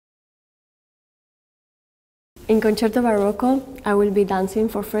In Concerto Barocco, I will be dancing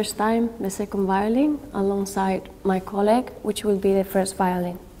for first time the second violin alongside my colleague, which will be the first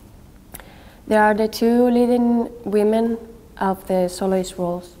violin. They are the two leading women of the soloist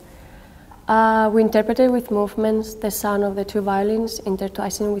roles. We interpreted with movements the sound of the two violins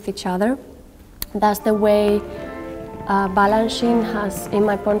intertwining with each other. That's the way Balanchine has, in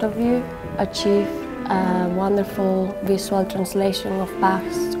my point of view, achieved a wonderful visual translation of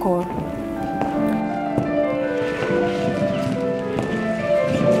Bach's score.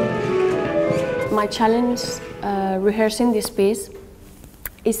 My challenge rehearsing this piece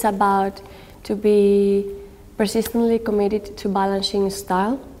is about to be persistently committed to Balanchine's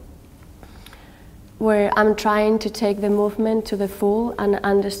style, where I'm trying to take the movement to the full and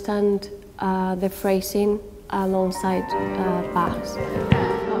understand the phrasing alongside Bach's.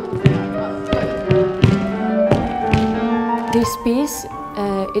 This piece,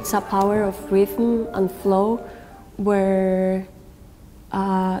 it's a power of rhythm and flow where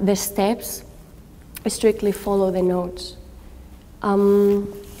the steps strictly follow the notes.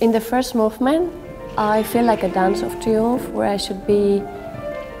 In the first movement, I feel like a dance of triumph where I should be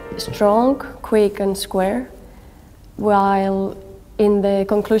strong, quick and square, while in the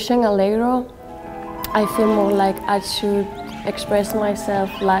conclusion allegro, I feel more like I should express myself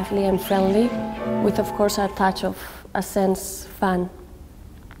lively and friendly, with of course a touch of a sense fun.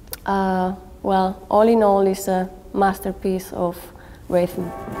 Well, all in all, it's a masterpiece of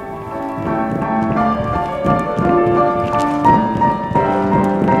rhythm.